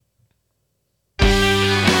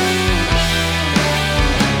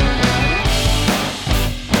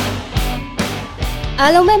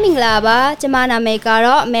အားလုံးပဲမင်္ဂလာပါကျွန်မနာမည်က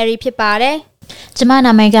တော့ Mary ဖြစ်ပါတယ်ကျွန်မ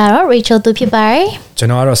နာမည်ကတော့ Rachel သူဖြစ်ပါတယ်ကျွန်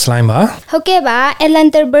တော်ကတော့ Slime ပါဟုတ်ကဲ့ပါ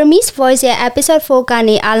Atlanta Burmese Voice ရဲ့ episode 4က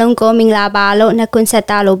နေအားလုံးကိုမင်္ဂလာပါလို့နှုတ်ခွန်းဆက်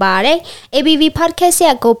တာလိုပါတယ် ABV podcast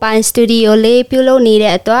ရဲ့ကိုပိုင် studio လေးပြုလုပ်နေ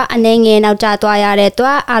တဲ့အတွက်အနေငယ်နောက်ကျသွားရတဲ့အတွ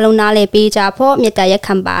က်အားလုံးနားလည်ပေးကြဖို့မေတ္တာရက်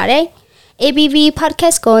ခံပါတယ် ABV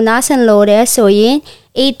podcast ကိုနားဆင်လို့တဲ့ဆိုရင်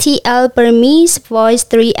ATL Burmese Voice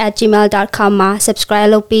 3@gmail.com မှာ subscribe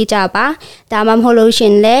လုပ်ပေးကြပါဒါမှမဟုတ်လို့ရှ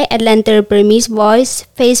င်လဲ Atlanta Burmese Voice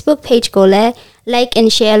Facebook page ကိုလည်း like and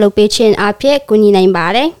share လုပ်ပေးခြင်းအဖြစ်ကူညီနိုင်ပါ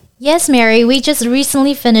တယ် Yes, Mary, we just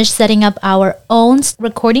recently finished setting up our own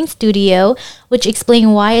recording studio, which explains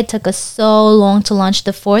why it took us so long to launch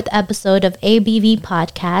the 4th episode of ABV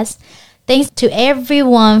podcast. Thanks to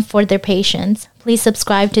everyone for their patience. Please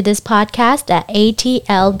subscribe to this podcast at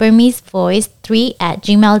ATL Burmese Voice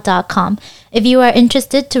 3@gmail.com. If you are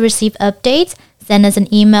interested to receive updates, send us an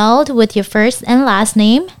email with your first and last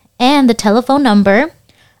name and the telephone number.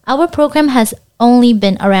 Our program has only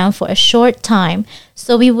been around for a short time,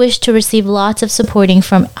 so we wish to receive lots of supporting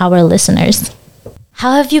from our listeners.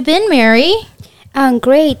 How have you been, Mary? I'm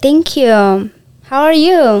great, thank you. How are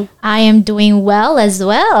you? I am doing well as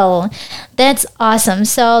well. That's awesome.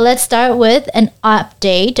 So let's start with an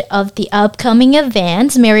update of the upcoming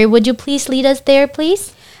events. Mary, would you please lead us there, please?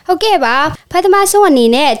 ဟုတ်ကဲ့ပါပထမဆုံးအနေ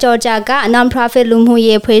နဲ့ကြော်ကြက non-profit လူမှု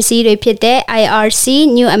ရေးအဖွဲ့အစည်းတွေဖြစ်တဲ့ IRC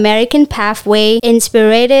New American Pathway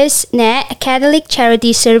Inspirators နဲ့ Catholic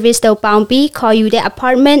Charity Service တို့ပေါင်းပြီးခေါ်ယူတဲ့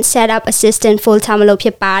apartment setup assistant full time လို့ဖြ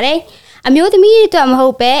စ်ပါတယ်အမျိုးသမီးတွေအတွက်မဟု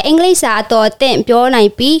တ်ပဲအင်္ဂလိပ်စာအတော်အသင့်ပြောနို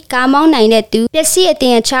င်ပြီးကားမောင်းနိုင်တဲ့သူပစ္စည်းအတ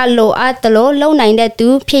င်အချလိုအပ်သလိုလုံနိုင်တဲ့သူ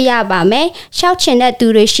ဖြစ်ရပါမယ်ရှောက်ချင်တဲ့သူ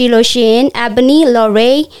တွေရှိလို့ရှိရင် Ebony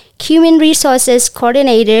Lorray Human Resources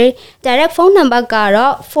Coordinator direct phone number က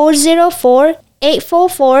တော့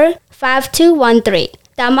 404-844-5213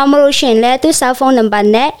 ဒါမှမဟုတ်ရှင်လဲသူ cell phone number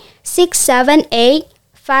နဲ့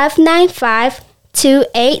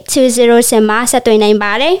 678-595-2820 ဆက်မှာဆက်သွယ်နိုင်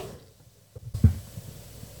ပါတယ်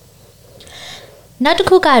နောက်တစ်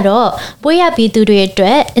ခုကတော့ဘွေရပြည်သူတွေအတွ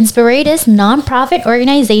က် Inspirators non-profit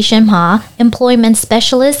organization မှာ employment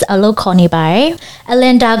specialist အလုပ်ခေါ်နေပါတယ်။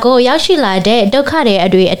 Atlanta ကိုရောက်ရှိလာတဲ့ဒုက္ခတွေ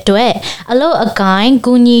အတွက်အလုပ်အကိုင်း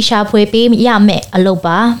ကူညီရှာဖွေပေးရမယ်အလုပ်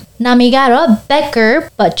ပါ။နာမည်ကတော့ Becker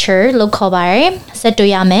Butcher လို့ခေါ်ပါတယ်။ဆက်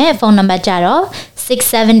တွေ့ရမယ်ဖုန်းနံပါတ်ကြတော့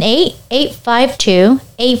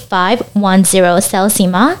678-852-8510 cell စီ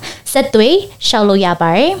မှာဆက်သွယ်ရှောက်လို့ရ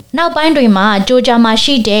ပါတယ်။နောက်ပိုင်းတွေမှာဂျိုဂျာမှာ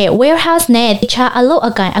ရှိတဲ့ warehouse နဲ့တခြားအလုပ်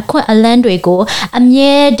အကိုင်အခွင့်အလမ်းတွေကိုအ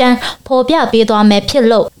မြဲတမ်းဖော်ပြပေးသွားမယ်ဖြစ်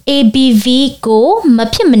လို့ ABV ကိုမ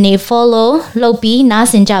ဖြစ်မနေ follow လုပ်ပြီးနား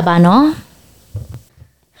ဆင်ကြပါနော်။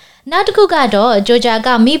နောက်တစ်ခုကတော့ဂျိုဂျာက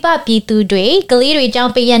မိဘပြည်သူတွေကလေးတွေကြော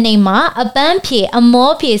င်းပေးရနေမှာအပန်းဖြေအ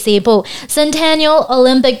မောဖြေစေဖို့ Centennial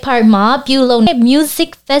Olympic Park မှာပြုလုပ်တဲ့ Music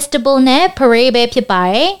Festival နဲ့ Parade ပဲဖြစ်ပါ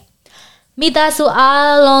တယ်။မိသားစုအား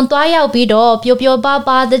လုံးတွားရောက်ပြီးတော့ပျော်ပျော်ပါ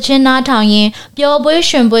ပါသချင်းနားထောင်ရင်ပျော်ပွဲ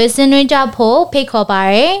ရွှင်ပွဲဆင်နွှဲကြဖို့ဖိတ်ခေါ်ပါ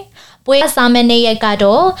တယ်။ပွဲစာမနေ့ရက်က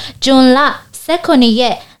တော့ဇွန်လ18ရ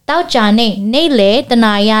က်တောက်ကြနေ့လေတ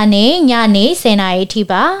နာရနေ့ညနေ10:00နာရီထိ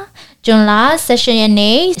ပါ။ဂျွန်လ18ရက်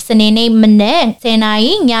နေ့စနေနေ့မနေ့10:00နာ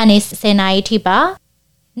ရီညနေ10:00နာရီထိပါ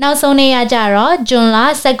နောက်ဆုံးနေ့ရကြတော့ဂျွန်လ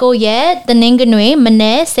19ရက်တနင်္ဂနွေမ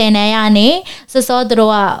နေ့10:00နာရီနေစောစော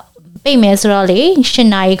တို့ကပိတ်မယ်ဆိုတော့လေ7:00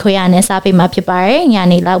နာရီခွဲရနေစားပိတ်မှာဖြစ်ပါတယ်ည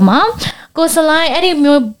နေလောက်မှာကိုစလိုင်းအဲ့ဒီ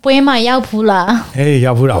မျိုးပွဲမှာရောက်ဘူးလားဟေး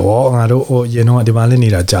ရောက်ဘူးတာဗောငါတို့ဟိုရင်တော့ဒီမှာလည်းနေ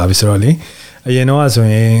တာကြာပြီဆိုတော့လေအရင်တော့ဆို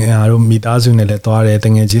ရင်ငါတို့မိသားစုနဲ့လည်းသွားတယ်တ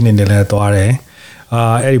ငယ်ချင်းတွေနဲ့လည်းသွားတယ်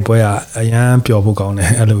အဲ့ဒီပွဲကအရန်ပျော်ဖို့ကောင်းတယ်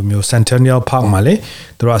အဲ့လိုမျိုး Centennial Park မှာလေ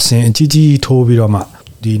သူတို့အစင်အကြီးကြီးထိုးပြီးတော့မှ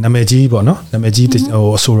ဒီနာမည်ကြီးပေါ့နော်နာမည်ကြီးဟို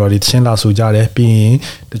အဆိုတော်တွေချင်းလာဆိုကြတယ်ပြီးရင်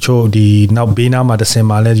တချို့ဒီနောက်ဘေးနားမှာတစ်စင်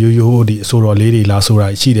မှာလဲရိုးရိုးဒီအဆိုတော်လေးတွေလာဆိုတာ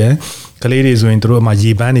ရှိတယ်ကလေးတွေဆိုရင်တို့အမှ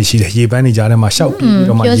ရေပန်းတွေရှိတယ်ရေပန်းတွေကြားထဲမှာရှောက်ပြီး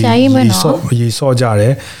တော့မှရေဆော့ကြတ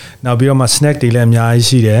ယ်နောက်ပြီးတော့မှ snack တွေလည်းအများကြီး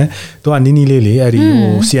ရှိတယ်သူကနီးနီးလေးလေအဲ့ဒီ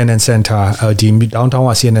ဟို CNN Center ဒီ downtown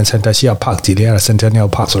က CNN Center ရှိရ park ကြီးလေအဲ့ဒါ Centennial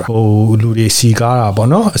Park ဆိုတာဟိုလူတွေစီကားတာပေါ့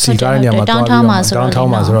နော်အစီကားတဲ့နေရာမှာသွားပြီးတော့ downtown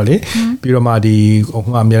မှာဆိုတော့လေပြီးတော့မှဒီဟိုက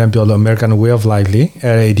အများအားပြောလို့ American way of life လေ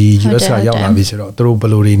အဲ့ဒီ US ကရောက်လာပြီဆိုတော့သူတို့ဘ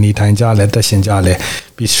ယ်လိုတွေနေထိုင်ကြလဲတက်ရှင်ကြလဲ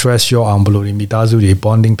ပြီး stress ရောအောင်ဘယ်လိုတွေမိသားစုတွေ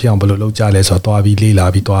bonding ဖြစ်အောင်ဘယ်လိုလုပ်ကြလဲဆိုတော့သွားပြီးလေ့လာ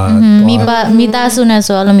ပြီးသွားမိသားစုနဲ့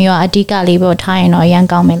ဆိုလို့မျိုးအဓိကလေးပေါ့ထားရင်တော့ရန်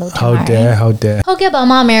ကောင်းမယ်လို့ထင်ပါတယ်ဟုတ်တယ်ဟုတ်ကဲ့ပါ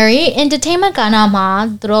မ Mary entertainment ကဏ္ဍမှာ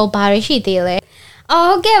သူတို့ဘာတွေရှိသေးလဲဟု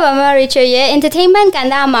တ်ကဲ့ပါမ Rachel ရဲ့ entertainment ကဏ္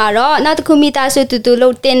ဍမှာတော့နောက်တစ်ခုမိသားစုတူတူ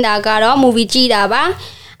လို့တင်တာကတော့ movie ကြည့်တာပါ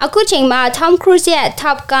အခုချိန်မှာ Tom Cruise ရဲ့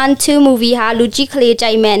Top Gun 2 movie ဟာလူကြီးကလေး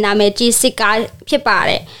ကြိုက်မဲ့နာမည်ကြီးစစ်ကားဖြစ်ပါတ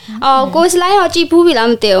ယ်ကိုစလိုင်းတော့ကြည့်ဘူးပြီလား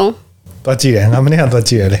မသိဘူး သွားကြည့်တယ်ငါမနေ့ကသွား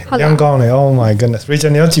ကြည့်တယ်လေရန်ကောင်းတယ် oh my goodness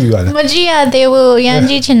Rachel ရောကြည့်ပြီးပါလားမကြည့်ရသေးဘူးရန်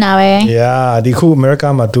ကြည့်ချင်တာပဲ yeah ဒီခု America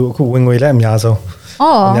မှာသူအခုဝင်ငွေလည်းအများဆုံး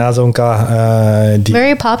အများဆုံးကဒီ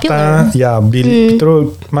very popular yeah သူတို့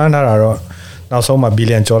မှန်းထားတာတော့နောက်ဆုံးမှာဘီ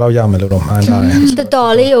လီယံကျော်လောက်ရမယ်လို့တော့မှန်းထားတယ်တော်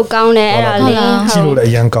တော်လေးကိုကောင်းတယ်အဲ့ဒါလေးကြည့်လို့လည်း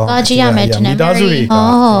အရန်ကောင်းကြည့်ရမယ်တင်မိသားစုတွေ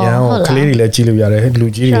ရန်ကလေးတွေလည်းကြည့်လို့ရတယ်လူ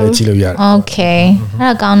ကြီးတွေလည်းကြည့်လို့ရတယ် okay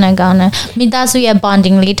အဲ့ဒါကောင်းတယ်မိသားစုရဲ့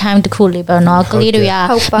bonding လေး time တစ်ခုလေးပေါ့နော်ကလေးတွေက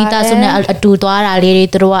မိသားစုနဲ့အတူသွားတာလေးတွေ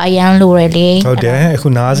သူတို့ကအရန်လိုတယ်လေဟုတ်တယ်အခု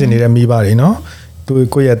နားစင်နေတဲ့မိဘတွေနော်သူ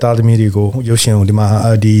ကိုယ့်ရဲ့သားသမီးတွေကိုရုပ်ရှင်ကိုဒီမှာ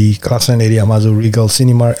ဒီ class နေရာမှာဆို Regal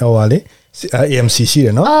Cinema ဟောလေAMC ရှိတ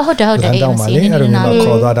ယ်နော်ဟုတ်တယ် AMC အဲ့ဒါမျိုး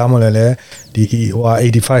ခေါ်သွားတာမှလည်းဒီဟို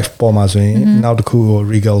85ပေါ်မှာဆိုရင်နောက်တစ်ခု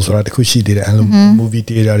Regal ဆိုတာတစ်ခုရှိသေးတယ်အဲ့လို movie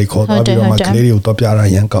theater တွေခေါ်သွားပြီးတော့မှကလေးတွေကိုတော့ပြတာ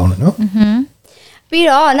ရန်ကောင်းတယ်နော်ပြီး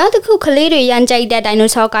တော့နောက်တစ်ခုကလေးတွေရန်ကြိုက်တဲ့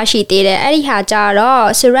dinosaur ကရှိသေးတယ်အဲ့ဒီဟာကြတော့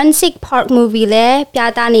Jurassic Park movie လဲပြ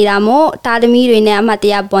သနေတာမို့တာသမီတွေနဲ့အမတ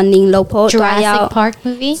ရား bonding လုပ်ဖို့တွားရောက် Jurassic Park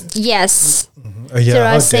movie yes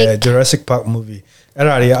Jurassic Park movie အဲ့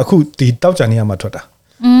ဒါတွေကအခုဒီတောက်ကြနေရမှာထွက်တာ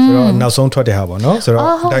ဆိုတော့နောက်ဆုံးထွက်တဲ့ဟာပေါ့နော်ဆိုတော့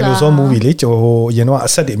dinosaur movie လေးဟိုရင်တော့အ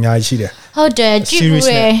ဆက်တွေအများကြီးရှိတယ်ဟုတ်တယ်ကြည့်ဘူး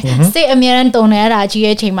လေစိတ်အများနဲ့တုံနေရတာကြီး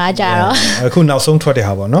ရဲ့ချိန်မှာကြာတော့အခုနောက်ဆုံးထွက်တဲ့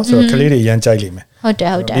ဟာပေါ့နော်ဆိုတော့ကလေးတွေရမ်းကြိုက်လိမ့်မယ်ဟုတ်တ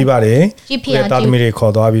ယ်ပြီးပါတယ်တာသမီးတွေ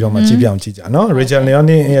ခေါ်သွားပြီးတော့မှကြည့်ပြအောင်ကြည့်ကြနော် Rachel နဲ့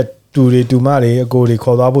ရဲ့တူတွေတူမတွေအကိုတွေ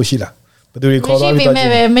ခေါ်သွားဖို့ရှိလားဘယ်သူတွေခေါ်သွားပြီးတော့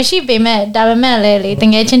မရှိပေမဲ့ဒါပေမဲ့လေတ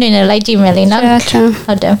ငယ်ချင်းတွေနဲ့လိုက်ကြည့်မယ်လေနော်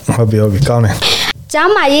ဟုတ်တယ်ဟုတ်ပြီကောင်းတယ်ကျ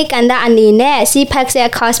မ်းမာရေးကဏ္ဍအနေနဲ့ CPAC ရဲ့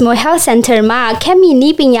Cosmo Health Center မှာခက်မီန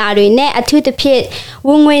ည်းပညာတွေနဲ့အထူးသဖြင့်ဝ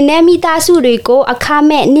င်ငွေနဲ့မိသားစုတွေကိုအခ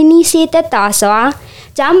မဲ့နည်းနည်းစေးသက်သာစွာ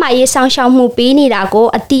ကျမ်းမာရေးဆောင်ရှောက်မှုပေးနေတာကို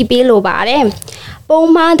အတိပေးလိုပါတယ်။ပုံ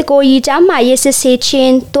မှန်တကိုကြီးကျမ်းမာရေးစစ်ဆေးခြ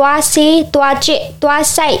င်း၊သွားဆေး၊သွားကျစ်၊သွား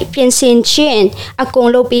ဆိုင်ပြင်ဆင်ခြင်းအကုန်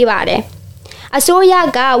လုပ်ပေးပါတယ်။အစိုးရ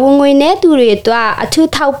ကဝင်ငွေနဲ့သူတွေအတွက်အထူး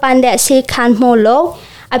ထောက်ပံ့တဲ့ဆေးခန်းမှုလို့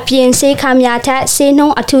အပြင်ဆေးခန်းများထက်ဆေးနှု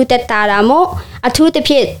န်းအထူးသက်သာတာမို့အထူးသ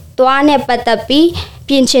ဖြင့်သွားနဲ့ပတ်သက်ပြီး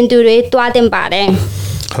ပြင်ချင်သူတွေသွားတင်ပါတယ်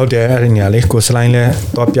ဟုတ်တယ်အဲ့ဒီညာလေးကိုစလိုင်းလဲ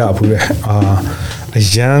တော့ပြဘူးလေ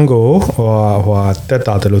ရန်ကိုဟိုတက်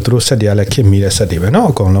တာတယ်လို့သူတို့ဆက်တွေကလည်းခင်မိတဲ့ဆက်တွေပဲเนาะ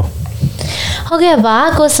အကုန်လုံးဟုတ်ကဲ့ပါ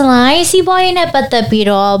ကိုစလိုင်းစီးပွားရေးနဲ့ပတ်သက်ပြီး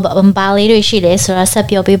တော့ဘာလေးတွေရှိလဲဆိုတာဆက်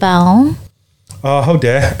ပြောပြပါအောင်ဟုတ်တ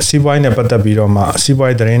ယ်စီးပွားရေးနဲ့ပတ်သက်ပြီးတော့မှစီးပွား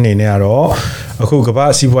ရေးသတင်းတွေနဲ့ကတော့အခုကမ္ဘာ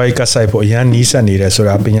စီးပွားရေးကဆိုင်ဖို့အရန်နီးစပ်နေတယ်ဆို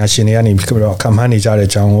တာပညာရှင်တွေကနေပြီးတော့ခန့်မှန်းနေကြတဲ့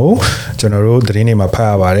အကြောင်းကိုကျွန်တော်တို့သတင်းတွေမှာဖတ်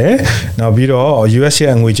ရပါတယ်။နောက်ပြီးတော့ US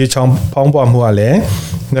ရဲ့ငွေကြေးချောင်းဖောင်းပွားမှုကလည်း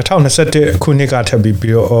2021ခုနှစ်ကထပ်ပြီး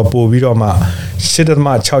တော့ပို့ပြီးတော့မှ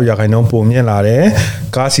 8.6% ပိုမြင့်လာတယ်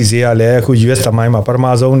။ကားစီဈေးကလည်းအခု US သမိုင်းမှာပထမ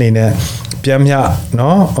ဆုံးအနေနဲ့ပြန်မြเน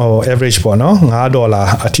าะaverage ပေါ့เนาะ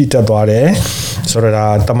$5အထိတက်သွားတယ်ဆိုတော့ဒါ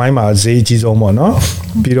သမိုင်းမှာဈေးအကြီးဆုံးပေါ့เนาะ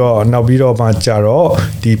ပြီးတော့နောက်ပြီးတော့မှကြာတော့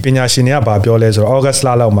ဒီပညာရှင်တွေကဗာပြောလဲဆိုတော့ August လ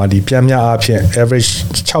လောက်မှာဒီပြန်မြအဖြစ် average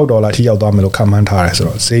 $6အထိရောက်သွားမယ်လို့ခန့်မှန်းထားတယ်ဆို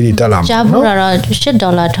တော့ဈေးတွေတက်လာမှာเนาะကြာဘူး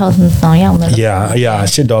တော့$8ထောင်ဆောင်ရောက်မယ်$8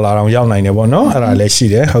တောင်ရောက်နိုင်တယ်ပေါ့เนาะအဲ့ဒါလည်းရှိ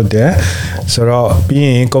တယ်ဟုတ်တယ်ဆိုတော့ပြီးရ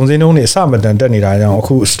င်ကုန်စည်နှုန်းတွေအဆမတန်တက်နေတာကြောင့်အ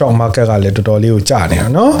ခု stock market ကလည်းတော်တော်လေးကိုကျနေတာ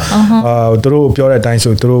เนาะသူတို့ပြောတဲ့အတိုင်း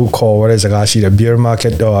ဆိုသူတို့ခေါ်ရတဲ့စကားရှိတယ် bear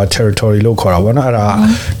market territory လို့ခေါ်တာပေါ့เนาะအဲ့ဒါ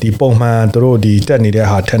ဒီပုံမှန်သူတို့ဒီတက်နေတဲ့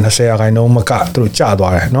ဟာ20%မကသူတို့ကျ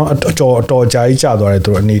သွားတယ်เนาะအတော်ကြာကြီးကျသွားတယ်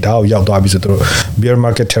သူတို့အနေထားကိုရောက်သွားပြီဆိုသူတို့ bear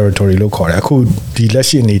market territory လို့ခေါ်တယ်အခုဒီလက်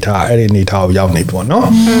ရှိအနေထားအဲ့ဒီအနေထားကိုရောက်နေပြီပေါ့เนาะ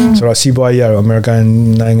ဆိုတော့စီးပွားရေးကတော့ American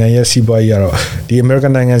နိုင်ငံရဲ့စီးပွားရေးကတော့ဒီ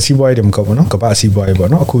American နိုင်ငံစီးပွားရေးတွေမဟုတ်ဘူးเนาะကမ္ဘာစီးပွားရေးပေါ့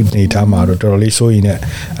เนาะအခုအနေထားမှာတော့တော်တော်လေးစိုးရိမ်တဲ့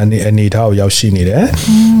အနေထားကိုရောက်ရှိနေတယ်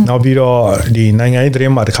နောက်ပြီးတော့ဒီနိုင်ငံရေးသတ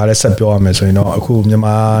င်းမှာတခါလဲဆက်ပြောရမယ်ဆိုရင်တော့အခုမြန်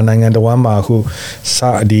မာနိုင်ငံတော်ဝန်မှာအခု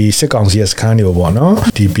ဒီစစ်ကောင်စီရဲ့စခန်းတွေကိုပေါ့နော်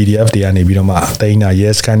ဒီ PDF တွေကနေပြီးတော့မှတိန်းတာ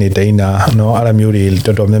yes စခန်းတွေတိန်းတာเนาะအဲ့လိုမျိုးတွေ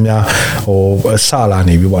တော်တော်များများဟိုစလာ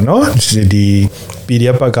နေပြီပေါ့နော်ဒီ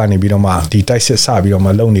PDF ဘက်ကနေပြီးတော့မှဒီတိုက်စစ်စပြီးတော့မှ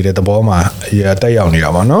လုံနေတဲ့သဘောမှာတက်ရောက်နေတာ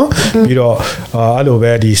ပေါ့နော်ပြီးတော့အဲ့လို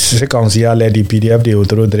ပဲဒီစစ်ကောင်စီကလည်းဒီ PDF တွေကို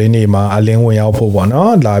သူတို့သတင်းတွေမှာအလင်းဝင်ရောက်ဖို့ပေါ့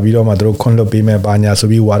နော်လာပြီးတော့မှသူတို့ခွင့်လွှတ်ပေးမယ်ဘာညာဆို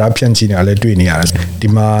ပြီးဝါဒဖြန့်ချီနေတာလည်းတွေ့နေရတယ်ဒီ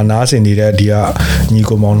မှာနားဆင်နေတဲ့ဒီကညီ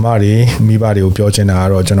ကိုမောင်မတွေမိဘတွေကိုပြောချင်တာက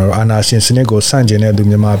တော့ကျွန်တော်တို့အာနာရှင်စနစ်ကိုဆန့်ကျင်တဲ့သူ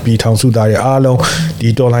မြန်မာပြည်ထောင်စုသားတွေအားလုံးဒီ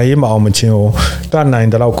တော်လှန်ရေးမအောင်မချင်းကိုတတ်နိုင်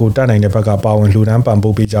တဲ့လောက်ကိုတတ်နိုင်တဲ့ဘက်ကပါဝင်လှူဒန်းပံ့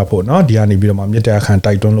ပိုးပေးကြဖို့เนาะဒီကနေပြီးတော့မှမြစ်တာခံ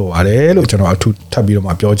တိုက်တွန်းလိုပါတယ်လို့ကျွန်တော်အထူးထပ်ပြီးတော့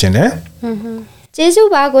မှပြောချင်တယ်ကျေးဇူး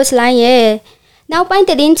ပါကိုစလိုင်းရဲ့နောက်ပိုင်း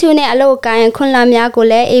သတင်းချူနဲ့အလုပ်အကိုင်ခွန်လာများကို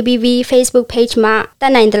လည်း ABV Facebook page မှာတ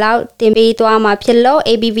က်နိုင်တဲ့လောက်တင်ပေးသွားမှာဖြစ်လို့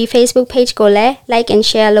ABV Facebook page ကိုလည်း like and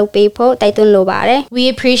share လုပ်ပေးဖို့တိုက်တွန်းလိုပါတယ် We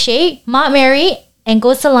appreciate Ma Mary and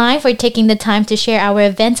Go Salai for taking the time to share our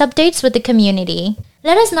events updates with the community.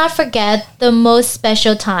 Let us not forget the most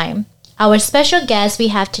special time. Our special guest we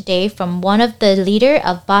have today from one of the leader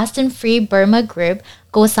of Boston Free Burma Group,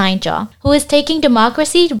 Ko Sai Kyaw, who is taking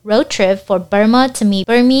democracy road trip for Burma to meet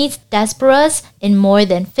Burmese diasporas in more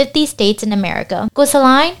than 50 states in America. Ko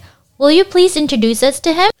Sai, will you please introduce us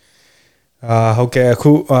to him? ဟုတ်ကဲ့အ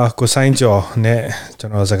ခုကိုဆိုင်းကျော်နဲ့ကျွ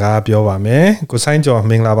န်တော်စကားပြောပါမယ်ကိုဆိုင်းကျော်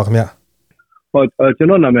မင်္ဂလာပါခင်ဗျဟုတ်ကျွန်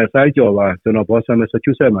တော်နာမည်ဆိုင်းကျော်ပါကျွန်တော် Boston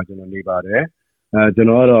Massachusetts မှာကျွန်တော်နေပါတယ်ကျွန်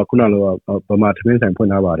တော်ကတော့ခုနလိုဗမာသမင်းဆိုင်ဖွင့်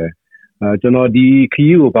ထားပါတယ်ကျွန်တော်ဒီခ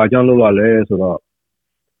ရီးကိုဘာကြောင့်လုပ်ရလဲဆိုတော့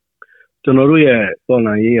ကျွန်တော်တို့ရဲ့တော်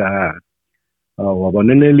လှန်ရေးက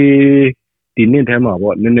နည်းနည်းလေးဒီနှစ်ထဲမှာ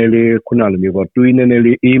ပေါ့နည်းနည်းလေးခုနလိုမျိုးပေါ့တွေးနည်းနည်း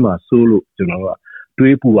လေးအေးမှာစိုးလို့ကျွန်တော်က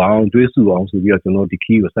တွေးပူအောင်တွေးစုအောင်ဆိုပြီးတော့ကျွန်တော်ဒီ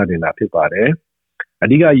ခီးကိုစတင်တာဖြစ်ပါတယ်အ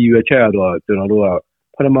ဓိကရည်ရွယ်ချက်ကတော့ကျွန်တော်တို့က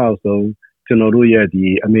ပထမဆုံးကျွန်တော်တို့ရဲ့ဒီ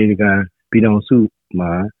အမေရိကန်ပြည်ထောင်စု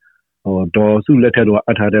မှာဒေါ်စုလက်ထက်တော့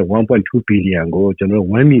အထားတဲ့ 1.2 billion ကိုကျွန်တော်တို့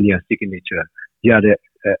1 million signature ရတဲ့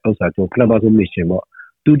ဥစ္စာကျွန်တော်ပထမဆုံး mission ပေါ့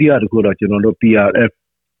ဒုတိယတစ်ခုတော့ကျွန်တော်တို့ PRF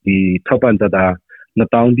ဒီထောက်ပံ့တတာ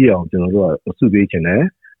2000ပြည့်အောင်ကျွန်တော်တို့ကစုပေးခြင်းနဲ့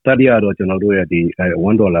တတိယတော့ကျွန်တော်တို့ရဲ့ဒီ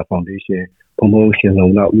$1 foundation ဘုံဘုံရှင်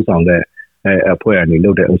လုံးတော့ဥဆောင်တဲ့အဖွဲ့အနေနဲ့လု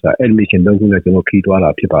ပ်တဲ့ဥစ္စာ admission တုံးခုနဲ့ကျွန်တော်ခီးသွားတာ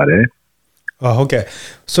ဖြစ်ပါတယ်ဟုတ်ကဲ့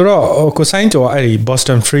ဆိုတော့ကိုဆိုင်းကျော်အဲ့ဒီ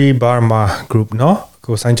Boston Free Burma Group เนาะ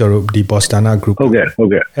ကိုဆိုင်းကျော်တို့ဒီ Boston Group ဟုတ်ကဲ့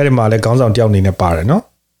အဲ့ဒီမှာလည်းခေါင်းဆောင်တယောက်အနေနဲ့ပါတယ်เนาะ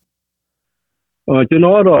ကျွန်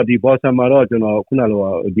တော်ကတော့ဒီ Boston မှာတော့ကျွန်တော်ခုနလို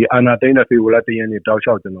ဒီအာနာတိုင်းတဲ့ February 1ရက်နေ့တောက်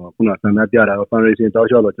လျှောက်ကျွန်တော်ခုနဆန္ဒပြတာ fundraising တောက်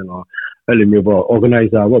လျှောက်တော့ကျွန်တော်အဲ့လိုမျိုးပေါ့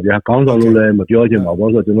organizer ပေါ့ဗျာခေါင်းဆောင်လို့လည်းမပြောချင်ပါ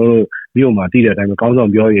ဘူးဆိုတော့ကျွန်တော်တို့မြို့မှာတည်တဲ့အတိုင်းခေါင်းဆော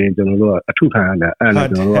င်ပြောရင်ကျွန်တော်တို့အထုခံရတယ်အဲ့ဒါ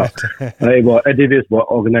ကျွန်တော်တို့ကအဲ့ပေါ့ activist ပေါ့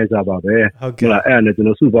organizer ပါပဲဟုတ်လားအဲ့ဒါကျွန်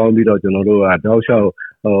တော်စုပေါင်းပြီးတော့ကျွန်တော်တို့ကတောက်လျှောက်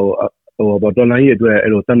ပေါ့တော်လိုင်းရဲ့အတွက်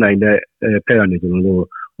အဲ့လိုတက်နိုင်တဲ့ဖက်ကနေကျွန်တော်တို့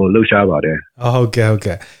လှုပ်ရှားပါတယ်ဟုတ်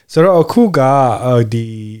ကဲ့ဆိုတော့အခုကဒီ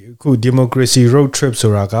အခု democracy road trip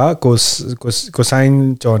ဆိုတာကကိုဆိုင်း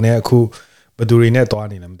ကျော်နဲ့အခုဘယ်သူတွေနဲ့သွား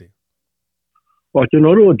နေလဲမသိဘူးကျွန်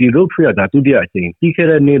တော်တို့ဒီ road trip ကဒုတိယအကြိမ်ပြီးခဲ့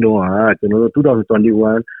တဲ့နေ့တုန်းကကျွန်တော်တို့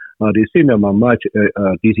2021ဒီစစ်မြန်မာ March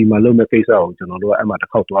DC မှာလုပ်မဲ့ကိစ္စကိုကျွန်တော်တို့အဲ့မှာတစ်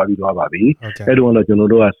ခေါက်သွားပြီးသွားပါပြီအဲ့တော့ကျွန်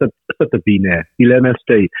တော်တို့က17ပြည်နယ်11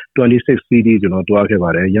 state 26 city ကျွန်တော်တွားခဲ့ပါ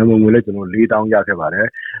တယ်ရန်ကုန်ကိုလည်းကျွန်တော်4000ရခဲ့ပါတယ်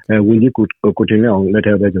ဝန်ကြီးကိုတင်အောင်လက်ထ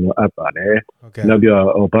ပ်ပဲကျွန်တော်အပ်ပါတယ်နောက်ပြီး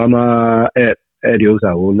ဘာမှအဲ့ဒီဥစ္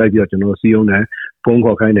စာကိုလိုက်ပြီးကျွန်တော်စီးအောင်တယ်ဖုန်း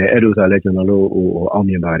ခေါ်ခိုင်းတယ်အဲ့ဒီဥစ္စာလည်းကျွန်တော်တို့အောင်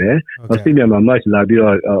မြင်ပါတယ်စစ်မြန်မာ March လာပြီး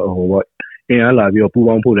တော့အင်အားလာပြီးပူ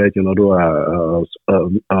ပေါင်းဖို့လည်းကျွန်တော်တို့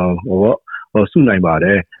ကစုနိုင်ပါတ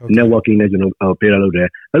ယ် networking နဲ့ကျွန်တော်ပေးရလို့တယ်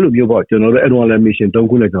အဲ့လိုမျိုးပေါ့ကျွန်တော်တို့အဲ့တော့လည်း mission 3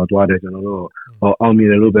ခုနဲ့ကျွန်တော်တွားတယ်ကျွန်တော်တို့အောင်မြင်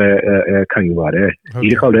တယ်လို့ပဲခံယူပါတယ်ဒီ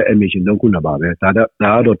တစ်ခေါက်လည်း mission 3ခုနဲ့ပါပဲဒါက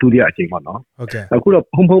တော့ဒုတိယအချိန်ပေါ့နော်အခုတော့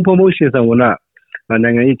ဖုံရှင်ဆန်ဝနာ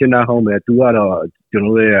နိုင်ငံရေးကျင်းသားဟောင်းပဲသူကတော့ကျွန်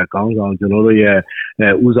တော်တို့ရဲ့ခေါင်းဆောင်ကျွန်တော်တို့ရဲ့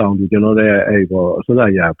ဦးဆောင်သူကျွန်တော်တို့ရဲ့အဲ့ပေါ့အစိုး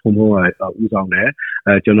ရဖုံကဦးဆောင်တယ်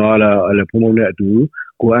ကျွန်တော်ကတော့ဖုံနဲ့အတူ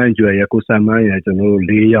ကိုအန်ကျွယ်ရဲ့ကိုဆမ်မန်းရဲ့ကျွန်တော်တို့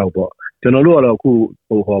၄ယောက်ပေါ့ကျွန်တော်တို့ကတော့အခု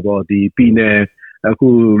ပေါ့ဒီပြည်နယ်အခု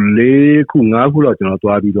4ခု5ခုတော့ကျွန်တော်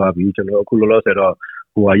သွားပြီးကျွန်တော်အခုလောလောဆယ်တော့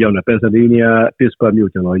ဟိုရောက်နေ Pennsylvania Pittsburgh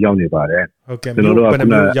မြို့ကျွန်တော်ရောက်နေပါတယ်ဟုတ်ကဲ့ကျွန်တော်တို့ကဘယ်နှ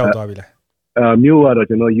မြို့ရောက်သွားပြီလဲမြို့ကတော့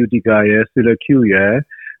ကျွန်တော် Utica ရယ် Syracuse ရယ်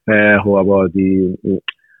ဟိုပေါ့ဒီ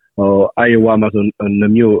Iowa မှာဆို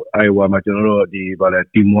မြို့ Iowa မှာကျွန်တော်တို့ဒီဗာလဲ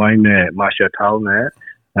Des Moines နဲ့ Marshalltown နဲ့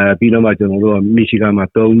ပြီးတော့မှကျွန်တော်တို့ Michigan မှာ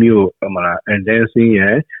3မြို့ဟမှာ Anderson ရ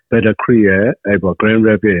ယ် Battle Creek ရယ်အဲ့ပေါ့ Grand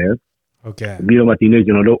Rapids ရယ်ဟုတ်ကဲ့ပြီးတော့မှဒီနေ့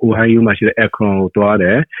ကျွန်တော်တို့ Ohio မှာရှိတဲ့ Akron ကိုတွားတ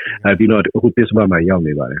ယ်ပြီးတော့အခု Pittsburgh မှာရောက်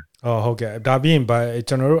နေပါတယ်ဟုတ်ကဲ့ဒါပြီးရင်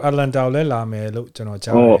ကျွန်တော်တို့ Atlanta ကိုလည်းလာမယ်လို့ကျွန်တော်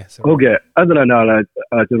ကြားတယ်ဟုတ်ကဲ့ Atlanta လည်း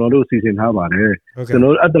ကျွန်တော်တို့စီစဉ်ထားပါတယ်ကျွန်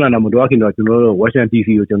တော်တို့ Atlanta မှာတွားခင်တော့ကျွန်တော်တို့ Washington DC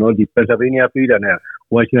ကိုကျွန်တော်ဒီ Pennsylvania ပြည်တယ်နဲ့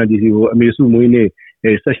Washington DC ကိုအမေစုမွေးနေ့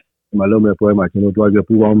ဆက်မှာလုပ်မဲ့ပွဲမှာကျွန်တော်တွားပြီး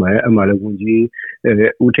ပူးပေါင်းမယ်အမှလည်းဝန်ကြီး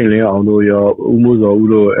ဦးထင်လင်းအောင်တို့ရောဦးမိုးစောဦး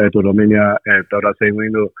တို့တော်တော်များများဒေါက်တာစိန်ဝ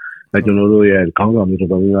င်းတို့ကျွန်တော်တို့ရဲ့ခေါင်းဆောင်မျိုး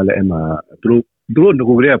တော်တော်များများလည်းအဲ့မှာသူတို့င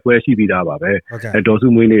ကိုကလေးကပွဲရှိပြီးသားပါပဲဒေါ်စု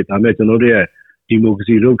မွေးနေ့ဒါမဲ့ကျွန်တော်တို့ရဲ့ဒီမိုကရေ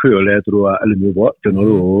စီလုပ်ဖြစ်ရလဲသူတို့ကအဲ့လိုမျိုးပေါ့ကျွန်တော်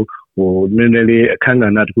တို့ဟိုနည်းနည်းလေးအခမ်း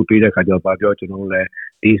အနားတစ်ခုပေးတဲ့ခါကျတော့ပြောကျွန်တော်တို့လည်း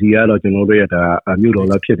DC ကတော့ကျွန်တော်တို့ရဲ့ဒါမြို့တော်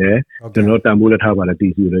လည်းဖြစ်တယ်ကျွန်တော်တန်ဖိုးလက်ထားပါလဲ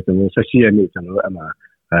DC လည်းကျွန်တော်18ရက်နေ့ကျွန်တော်တို့အဲ့မှာ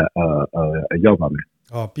ရောက်ပါမယ်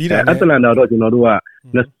ပြီးတယ်အတလန်တာတော့ကျွန်တော်တို့က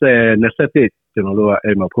21ကျွန်တော်တို့က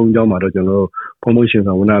အဲ့မှာဖုန်းကြောင်းမှာတော့ကျွန်တော်တို့ promotion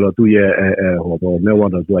ဆောင်ဝင်လာတော့သူ့ရဲ့ဟိုပေါ့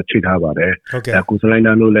network တော့သူကချိန်ထားပါတယ်အခုစလိုင်းတ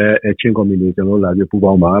န်တို့လည်းချင်း community ကျွန်တော်တို့လာပြီးပူး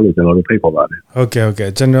ပေါင်းပါလို့ကျွန်တော်တို့ဖိတ်ခေါ်ပါတယ်ဟုတ်ကဲ့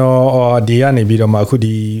ကျွန်တော်ဒီကနေပြီးတော့မှအခု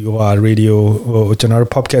ဒီဟို radio ဟိုကျွန်တော်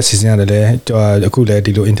တို့ podcast season ရတယ်လေအခုလည်း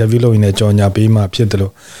ဒီလို interview လုပ်နေကြော်ညာပေးမှဖြစ်တယ်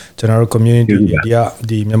လို့ကျွန်တော်တို့ community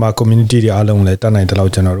ဒီမြန်မာ community တွေအားလုံးလည်းတတ်နိုင်တယ်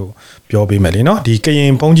လို့ကျွန်တော်တို့ပြောပေးမယ်လေနော်ဒီကရ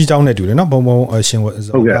င်ဘုံကြီးเจ้าနဲ့တူတယ်နော်ဘုံအရှင်ဟုတ်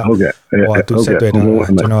ကဲ့ဟိုသူဆက်တွေ့တာ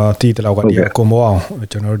ကျွန်တော်တီးတယ်လို့ကဒီကိုမောအောင်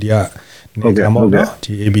ကျွန်တော်တို့ဒီက နေကမောနော်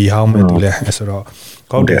ဒီ AB ဟောင်းမဲ့သူလဲဆိုတော့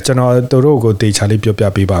ဟုတ်တယ်ကျွန်တော်တို့ကိုတေချာ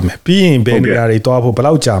လေးပြောပြပေးပါမယ်ပြီးရင်ဘယ်နေရာတွေတွားဖို့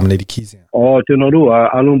ဘယ်လောက်ကြာမလဲဒီခီးစဉ်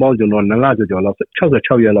ကျွန်တော်တို့အားလုံးပေါင်းကျွန်တော်2လကျော်လောက်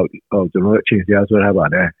66ရက်လောက်ကျွန်တော်အချိန်စရာဆွဲထားပါ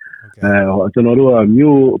တယ်ကျွန်တော်တို့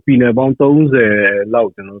ကမြို့ပြည်နယ်ပေါင်း30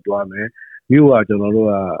လောက်ကျွန်တော်တွားမယ်မြို့ကကျွန်တော်တို့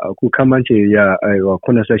ကအခုခမ်းမန်းချေရ80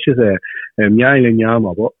 80များရင်လ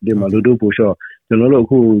ည်းများမှာပေါ့ဒီမှာလူတို့ပို့ရှော့ကျွန်တော်တို့အ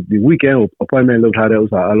ခုဒီ weekend ကို appointment လုပ်ထားတဲ့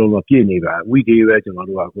ဥစ္စာအားလုံးတော့ပြည့်နေပါ weekday ပဲ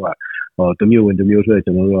ကျွန်တော်တို့ကအခုကတမျိုးဝင်တမျိုးဆို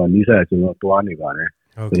ကျွန်တော်တို့ကနီးစပ်ကျွန်တော်တွားနေပါတယ်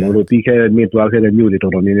ကျွန်တော်တို့ပြီးခဲ့တဲ့နေ့တွားခဲ့တဲ့မြို့တွေ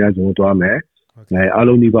တော်တော်များများကျွန်တော်တွားမယ်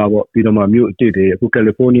အားလုံးဒီပါပေါ့ပြီးတော့မှမြို့အစ်တွေအခုကယ်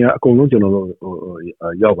လီဖိုးနီးယားအကုန်လုံးကျွန်တော်တို့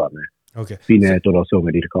ရောက်ပါမယ်ဟုတ်ကဲ့ပြည်နယ်တော်တော်ဆုံး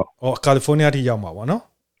မယ်ဒီတစ်ခါကယ်လီဖိုးနီးယားထိရောက်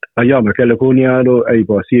မှာပေါ့နော်ရောက်မယ်ကယ်လီဖိုးနီးယားတို့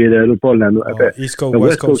အဲ့ပေါ်ဆီရယ်တို့ပေါ်လန်တို့အဲ့ East Coast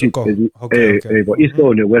West Coast ဟုတ်ကဲ့အဲ့ပေါ် East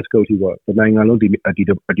Coast နဲ့ West Coast ပေါ့နိုင်ငံလုံးဒီတစ်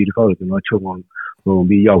ခါကျွန်တော်ချုပ်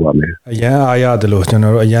အောင်ပြီးရောက်ပါမယ်အရန်အားရတယ်လို့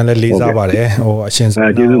ကျွန်တော်တို့အရန်လည်းလေးစားပါတယ်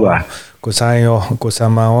အရှင်ဆုံးကျေးဇူးပါကိုဆိုင်ရောကို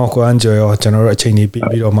ဆမ်မန်ရောကိုအန်ဂျေရောကျွန်တော်တို့အချိန်ကြီး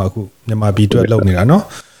ပြီးတော့မှအခုမြန်မာပြည်အတွက်လုပ်နေတာနော်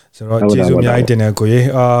ဆိုတော့ကျေးဇူးအများကြီးတင်တယ်ကိုရေ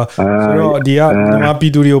ဆိုတော့ဒီကမြန်မာပြ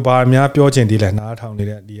ည်သူတွေကိုဗာအများပြောချင်သေးလဲနားထောင်နေ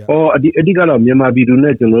တဲ့ဒီကအဓိကတော့မြန်မာပြည်သူ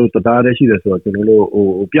နဲ့ကျွန်တော်တို့တရားတည်းရှိတယ်ဆိုတော့ကျွန်တော်တို့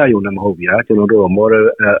ပြယုံနဲ့မဟုတ်ဗျာကျွန်တော်တို့ moral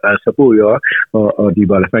support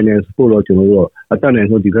ရောဒီပါ finance support ရောကျွန်တော်တို့အတတ်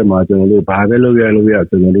နိုင်ဆုံးဒီဘက်မှာကျွန်တော်တို့ဘာပဲလုပ်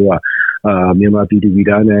ရကျွန်တော်တို့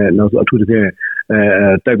ကမြန်မာပြည်သူပြည်သားနဲ့နောက်ဆုံးအထူးသဖြင့်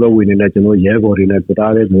တိုက်ပွဲဝင်နေတဲ့ကျွန်တော်ရဲဘော်တွေနဲ့တ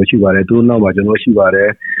ရားတည်းမျိုးရှိပါတယ်သူတို့နောက်မှာကျွန်တော်ရှိပါ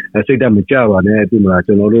တယ်စိတ်ဓာတ်မကြပါနဲ့ဒီမှာ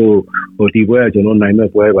ကျွန်တော်တို့ဒီပွဲကကျွန်တော်နိုင်မဲ့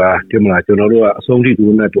ပွဲပါဒီမှာကျွန်တော်တို့က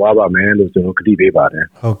အဆုံးထိသူနဲ့တွားပါမယ်လို့ကျွန်တော်ကတိပေးပါ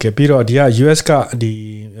တယ်ဟုတ်ကဲ့ပြီးတော့ဒီက US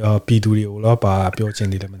ကဒီပြည်သူတွေ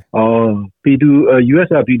ကိုတော့ပါပြောချင်သေးတယ်မလဲပြည်သူ US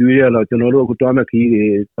ကပြည်သူတွေကတော့ကျွန်တော်တို့အခုတွားမဲ့ခီးတွေ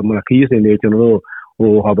ခီးစင်တွေကျွန်တော်တို့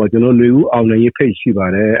ဟာပေါ့ကျွန်တော်လူဦးအောင်နိုင်ရေး page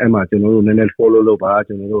ရှိပါတယ်အဲ့မှာကျွန်တော်တို့နည်းနည်း follow လုပ်ပါ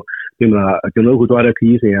ကျွန်တော်တို့ဒီမှာကျွန်တော်တို့တွားတဲ့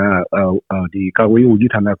ခီးစင်ကဒီကာကွယ်ရေး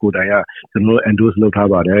ဝန်ကြီးဌာနကိုယ်တိုင်ကကျွန်တော်တို့ endorse လုပ်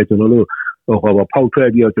ထားပါတယ်ကျွန်တော်တို့ဟော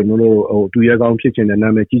ဖောက်ထွက်ပြီးတော့ကျွန်တော်တို့တူရဲကောင်းဖြစ်ခြင်းနဲ့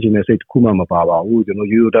နာမည်ကြီးခြင်းနဲ့စိတ်တစ်ခုမှမပါပါဘူး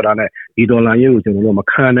ကျွန်တော်ရိုးရိုးသားသားနဲ့ဒီဒေါ်လာရေးကိုကျွန်တော်တို့မ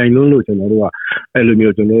ခံနိုင်လို့ကျွန်တော်တို့ကအဲ့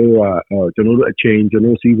လိုမျိုးကျွန်တော်တို့အချိန်ကျွန်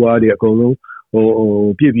တော်စီးပွားတွေ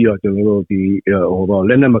အကုန်လုံးပြည့်ပြီးတော့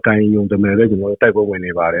ကျွန်တော်တို့ဒီလက်နဲ့မကန်ရုံတမယ်ပဲကျွန်တော်တို့တိုက်ပွဲဝင်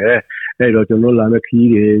နေပါတယ်အဲ့တော့ကျွန်တော်လာမဲ့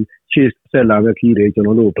ခီးတွေရှေ့ဆက်လာမဲ့ခီးတွေ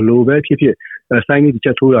ကျွန်တော်တို့ဘလို့ပဲဖြစ်ဖြစ်စိုင်းကြီး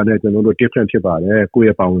တစ်ချက်ထိုးတာနဲ့ကျွန်တော်တို့ different ဖြစ်ပါတယ်ကို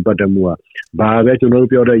ယ့်ရဲ့ပါဝင်ပတ်သက်မှုကဘာပဲကျွန်တော်တို့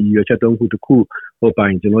ပြောတဲ့ရည်ရွယ်ချက်သုံးခုတစ်ခုပို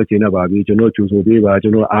င်ကျွန်တော်ကျင်းနေပါပြီကျွန်တော်ကြိုဆိုပေးပါ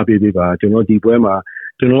ကျွန်တော်အားပေးပေးပါကျွန်တော်ဒီပွဲ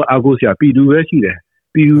မှာကျွန်တော်အားကိုးစရာပြည်သူပဲရှိတယ်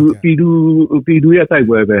ပြည်သူရဲ့တိုက်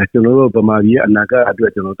ပွဲပဲကျွန်တော်တို့ဗမာပြည်ရဲ့အနာဂတ်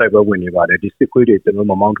အတွက်ကျွန်တော်တိုက်ပွဲဝင်နေပါတယ်ဒီစစ်ခွေးတွေ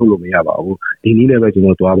ကျွန်တော်မမောင်းထုတ်လို့မရပါဘူးဒီနည်းနဲ့ပဲ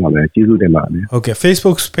ကျွန်တော်တွားပါမယ်ကျေးဇူးတင်ပါတယ်ဟုတ်ကဲ့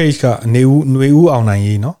Facebook page ကနေဦးຫນွေဦးအောင်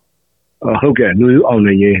နိုင်ရေးနော်ဟုတ်ကဲ့ຫນွေဦးအောင်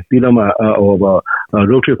နိုင်ရေးပြီးတော့မှ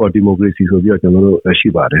road trip for democracy ဆိုပြီးတော့ကျွန်တော်တို့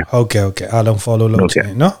ရှိပါတယ်ဟုတ်ကဲ့အားလုံး follow လုပ်ချင်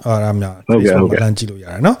နော်အားရများ Facebook မှာလမ်းကြည့်လို့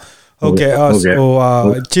ရတယ်နော်ဟုတ်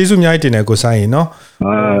ကဲ့ကျေးဇူးအများကြီးတင်တယ်ကိုဆိုင်ရင်နော်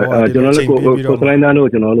ကျွန်တော်တို့ကိုစလိုင်းသားတို့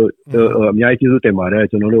ကျွန်တော်တို့အများကြီးကျေးဇူးတင်ပါ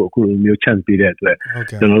တယ်ကျွန်တော်တို့အခုမျိုး chance ပေးတဲ့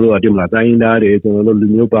အတွက်ကျွန်တော်တို့ကဒီမှာတိုင်းသားတွေ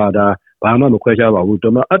ကျွန်တော်တို့လူမျိုးပါတာဘာမှမခွဲခြားပါ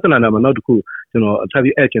ဘူးဒါမှအတလန်နာမှာနောက်တစ်ခုကျွန်တော်အထပ်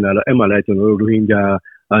ပြီးအဲ့ချင်တာတော့အဲ့မှာလဲကျွန်တော်တို့ရိုဟင်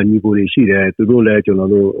ဂျာညီကိုတွေရှိတယ်သူတို့လည်းကျွန်တော်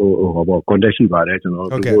တို့contact ရှိပါတယ်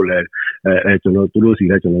ကျွန်တော်တို့သူတို့လည်းကျွန်တော်တို့စီ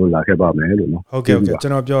လည်းကျွန်တော်တို့လာခဲ့ပါမယ်လို့နော်ဟုတ်ကဲ့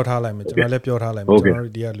ကျွန်တော်ပြောထားလိုက်မယ်ကျွန်တော်လည်းပြောထားလိုက်မယ်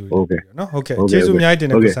ကျွန်တော်တို့ဒီကလူတွေနော်ဟုတ်ကဲ့ကျေးဇူးအများကြီး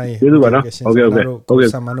တင်တယ်ကိုဆိုင်ကျေးဇူးပါနော်ဟုတ်ကဲ့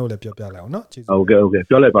ဆမ်မန်တို့လည်းပြောပြလိုက်အောင်နော်ကျေးဇူးဟုတ်ကဲ့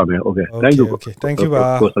ပြောလိုက်ပါမယ်ဟုတ်ကဲ့ thank you ပါ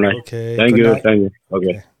okay thank you ဟုတ်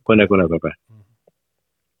ကဲ့ခုန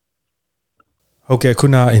ဘိုင်ဟုတ်ကဲ့ခု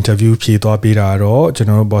န interview ဖြေသွားပေးတာတော့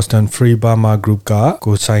ကျွန်တော်တို့ Boston Free Burma Group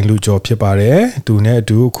ကကိုဆိုင်လူကျော်ဖြစ်ပါတယ်သူနဲ့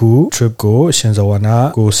အတူအခု trip ကိုရှင်ဇ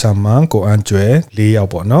ဝနာကိုဆမ်မန်ကိုအန်ကျွဲ၄ယောက်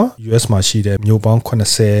ပေါ့နော် US မှာရှိတဲ့မျိုးပေါင်း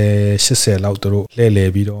80 80လောက်တို့လှည့်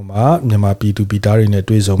လည်ပြီးတော့မှမြန်မာပြည်သူပြည်သားတွေနဲ့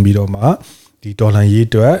တွေ့ဆုံပြီးတော့မှဒီဒေါ်လာရေး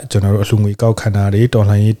အတွက်ကျွန်တော်တို့အလှငွေကောက်ခံတာတွေဒေါ်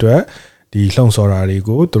လာရေးအတွက်ဒီလှုံ့ဆော်တာတွေ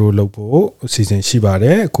ကိုသူတို့လုပ်ဖို့အစီအစဉ်ရှိပါတ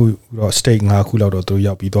ယ်အခုတော့ state 5ခု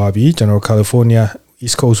လောက်တော့သူတို့ရောက်ပြီးသွားပြီကျွန်တော်တို့ California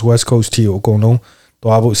East Coast West Coast တီကိုအကုန်လုံး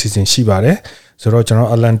သွားဖို့အစီအစဉ်ရှိပါတယ်ဆိုတော့ကျွန်တော်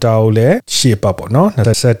Atlanta ကိုလည်းရှေ့ပတ်ပေါ့နော်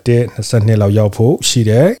21 22လောက်ရောက်ဖို့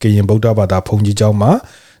ရှိတယ်ကရင်ဗုဒ္ဓဘာသာဘုန်းကြီးကျောင်းမှာ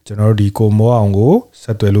ကျွန်တော်တို့ဒီကိုမောအောင်ကိုဆ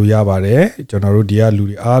က်သွယ်လို့ရပါတယ်ကျွန်တော်တို့ဒီကလူ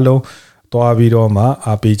တွေအားလုံးသွားပြီးတော့မှ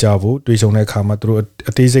အားပေးကြဖို့တွေးဆုံတဲ့အခါမှာသူတို့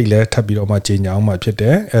အသေးစိတ်လည်းထပ်ပြီးတော့မှကြေညာအောင်မှာဖြစ်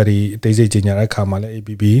တယ်အဲဒီအသေးစိတ်ကြေညာတဲ့အခါမှာလည်း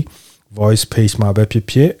ABB Voice page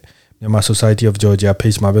မှာပဲဖြစ်မြန်မာ Society of Georgia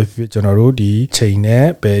page မှာပဲဖြစ်ကျွန်တော်တို့ဒီချိန်နဲ့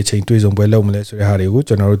ဘယ်ချိန်တွေ့ဆုံပွဲလုပ်မလဲဆိုတဲ့ဟာတွေ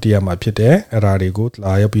ကိုကျွန်တော်တို့သိရမှာဖြစ်တယ်အဲ့ဒါတွေကို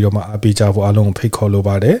လာရောက်ပြီးတော့မှအားပေးကြဖို့အားလုံးကိုဖိတ်ခေါ်လို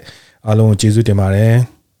ပါတယ်အားလုံးကိုကျေးဇူးတင်ပါတယ်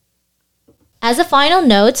As a final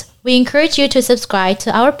note, we encourage you to subscribe to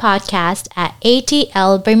our podcast at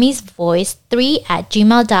ATL Burmese Voice 3 at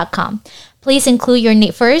gmail.com. Please include your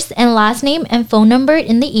first and last name and phone number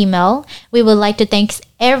in the email. We would like to thank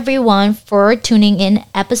everyone for tuning in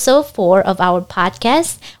episode 4 of our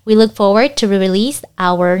podcast. We look forward to release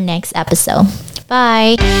our next episode.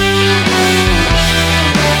 Bye.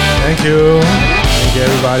 Thank you. Thank you,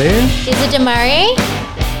 everybody. Is it Damari?